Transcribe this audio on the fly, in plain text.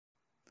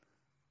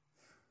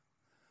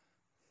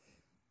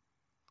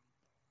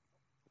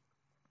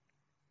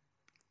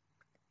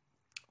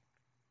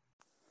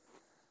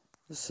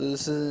So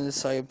this is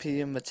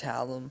enCyclopEDIA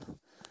METalLUM.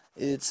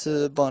 It's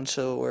a bunch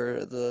of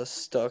where the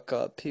stuck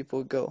up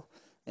people go,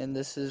 and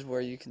this is where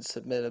you can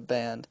submit a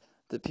band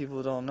that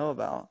people don't know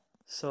about.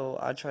 So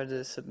I tried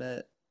to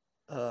submit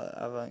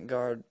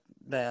avant-garde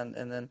band,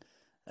 and then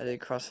I did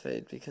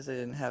crossfade because they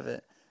didn't have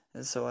it,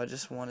 and so I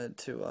just wanted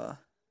to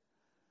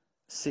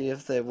see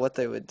if they what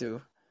they would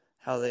do,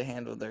 how they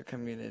handled their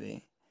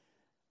community,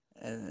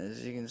 and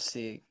as you can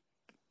see,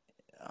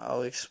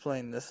 I'll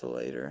explain this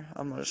later.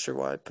 I'm not sure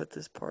why I put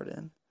this part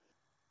in.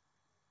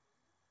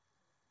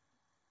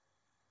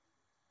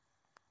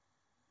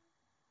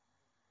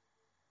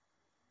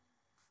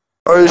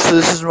 Alright, so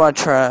this is my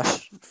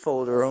trash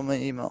folder on my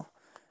email.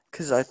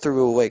 Because I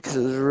threw it away because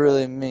it was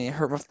really mean. It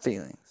hurt my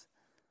feelings.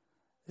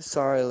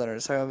 Sorry,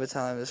 Leonard. Second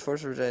battalion is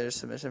forced to reject your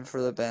submission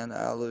for the band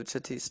Alu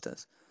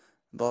Chatistas.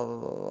 Blah, blah,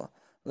 blah, blah.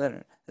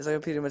 Leonard,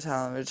 enCyclopEDIA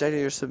METalLUM rejected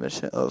your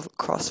submission of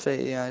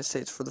CrossFit United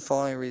States for the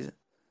following reason.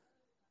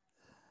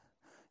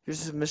 Your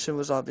submission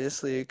was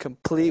obviously a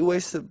complete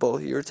waste of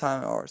both your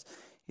time and ours.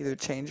 Either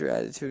change your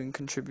attitude and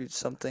contribute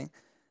something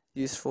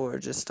useful or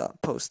just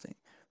stop posting.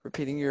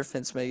 Repeating your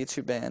offense may get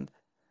you banned.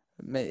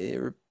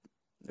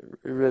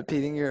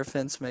 Repeating your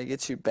offense may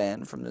get you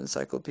banned from the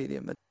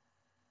enCyclopEDIA.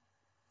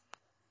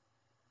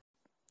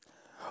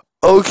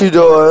 Okie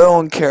doke, I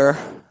don't care.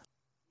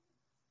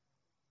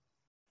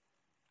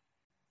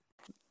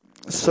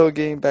 So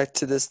getting back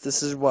to this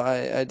is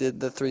why I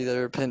did the 3 that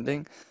are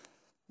pending.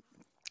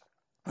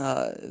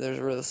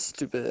 They're really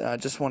stupid. I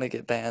just want to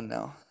get banned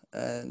now,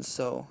 and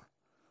so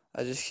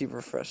I just keep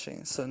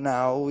refreshing. So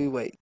now we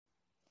wait.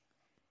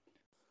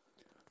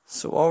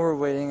 So while we're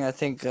waiting, I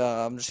think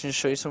I'm just gonna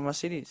show you some of my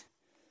CDs.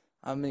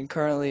 I'm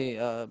currently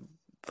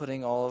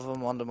putting all of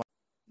them onto my.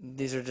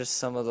 These are just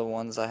some of the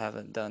ones I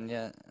haven't done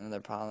yet, and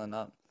they're piling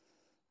up.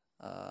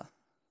 Uh,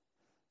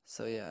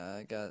 so yeah,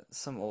 I got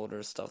some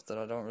older stuff that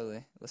I don't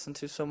really listen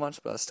to so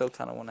much, but I still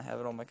kind of want to have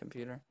it on my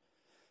computer.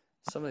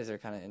 Some of these are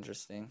kind of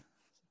interesting.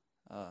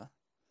 Uh,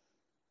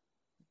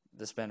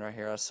 this band right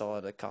here I saw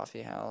at a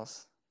coffee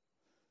house.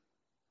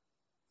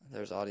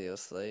 There's Audio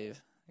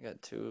Slave. I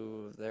got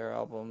 2 of their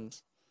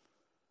albums.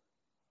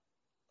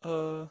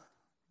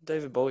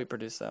 David Bowie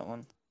produced that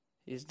one.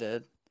 He's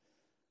dead.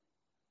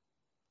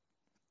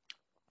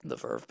 The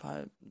Verve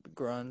Pipe,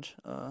 grunge,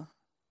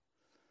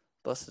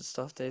 Busted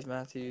Stuff, Dave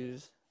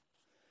Matthews.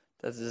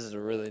 This is a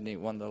really neat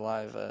one, the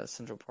live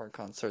Central Park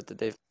concert that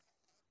Dave.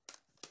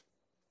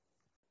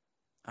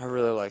 I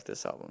really like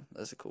this album.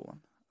 That's a cool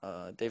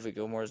one. David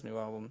Gilmour's new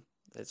album.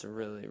 It's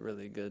really,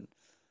 really good.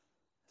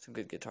 Some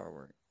good guitar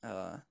work.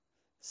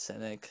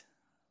 Cynic.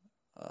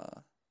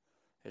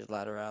 Here's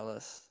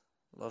Lateralis.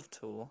 Love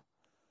Tool.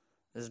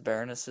 This is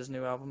Baroness's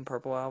new album,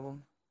 Purple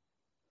album.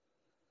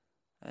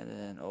 And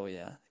then, oh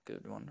yeah,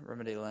 good one,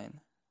 Remedy Lane.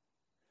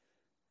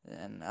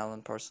 And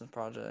Alan Parsons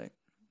Project,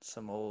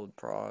 some old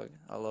prog.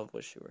 I love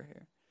Wish You Were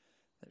Here.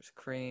 There's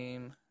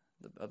Cream,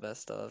 the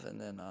best of,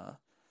 and then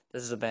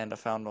this is a band I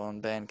found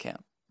on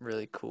Bandcamp.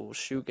 Really cool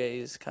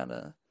shoegaze kind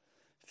of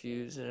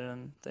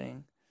fusion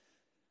thing.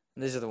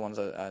 And these are the ones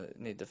I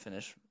need to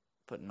finish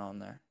putting on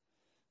there.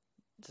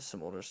 Just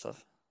some older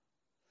stuff.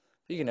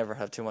 But you can never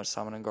have too much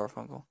Simon and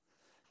Garfunkel.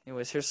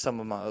 Anyways, here's some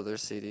of my other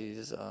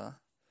CDs.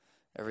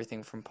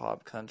 Everything from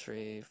pop,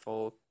 country,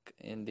 folk,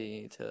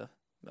 indie to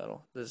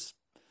metal. This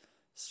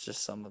is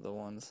just some of the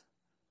ones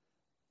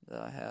that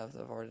I have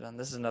that I've already done.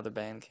 This is another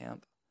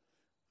Bandcamp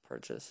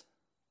purchase.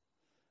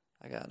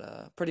 I got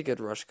a pretty good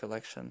Rush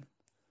collection.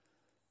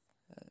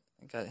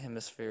 I got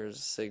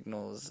Hemispheres,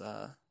 Signals,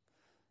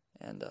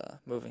 and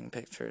Moving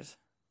Pictures.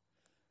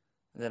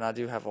 And then I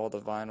do have all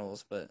the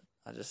vinyls, but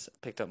I just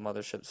picked up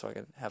Mothership so I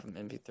could have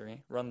them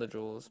MP3. Run the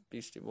Jewels,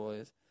 Beastie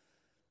Boys.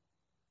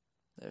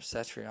 There's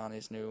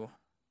Satriani's new.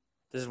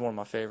 This is one of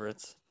my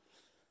favorites.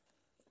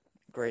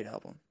 Great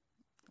album.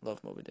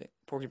 Love Moby Dick.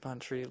 Porcupine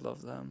Tree,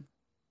 love them.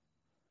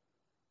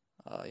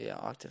 Yeah,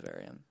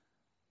 Octavarium.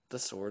 The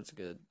Sword's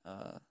good.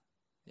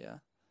 Yeah.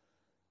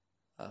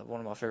 One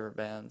of my favorite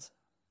bands.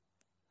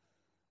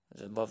 I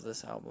just love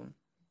this album.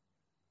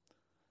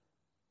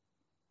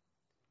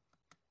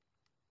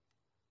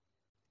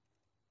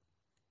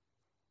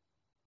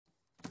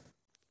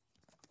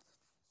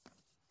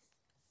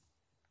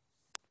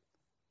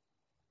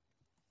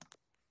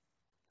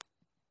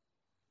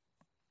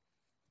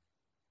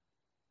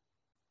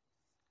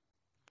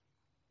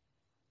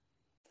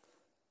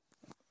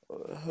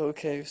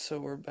 Okay, so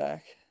we're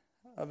back.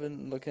 I've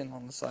been looking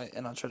on the site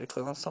and I tried to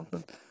click on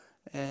something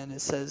and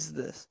it says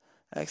this: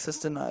 access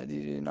denied,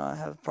 you do not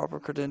have proper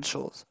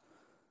credentials.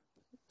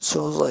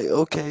 So I was like,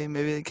 okay,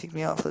 maybe they kicked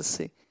me off. Let's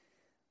see.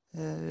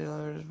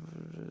 Leonard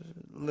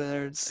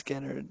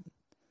Skinner.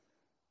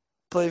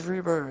 Play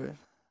Freebird.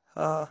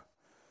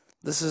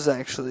 This is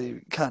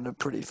actually kind of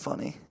pretty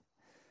funny.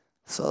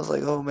 So I was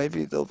like, oh,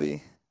 maybe they'll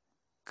be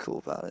cool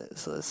about it.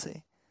 So let's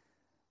see.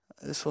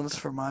 This one's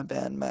for my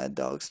band, Mad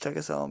Dogs. Check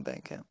us out on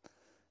Bandcamp.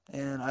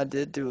 And I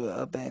did do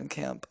a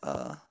Bandcamp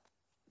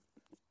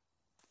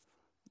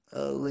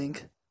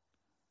link.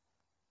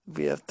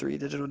 We have 3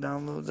 digital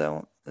downloads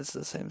out. It's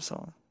the same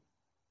song.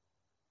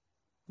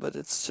 but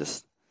it's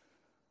just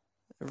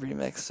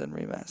remixed and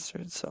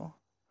remastered, so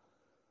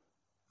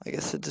I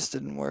guess it just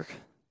didn't work.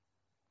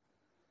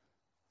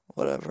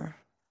 Whatever.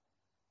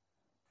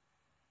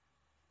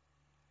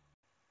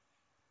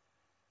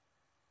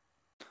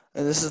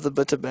 And this is the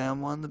Bita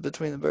Bam one, the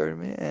Between the Bird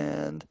and Me,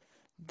 and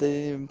they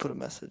didn't even put a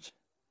message.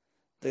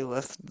 They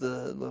left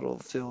the little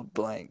field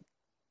blank.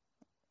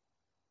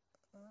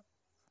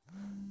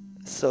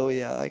 So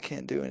yeah, I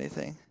can't do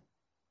anything.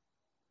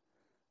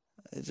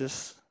 It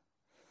just,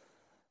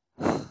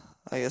 I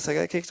guess I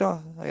got kicked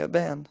off. I got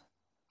banned.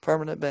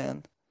 Permanent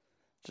ban.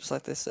 Just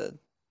like they said.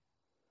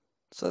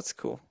 So that's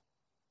cool.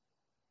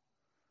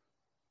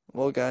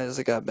 Well, guys,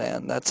 I got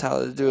banned. That's how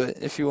to do it.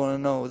 If you want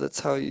to know,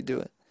 that's how you do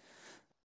it.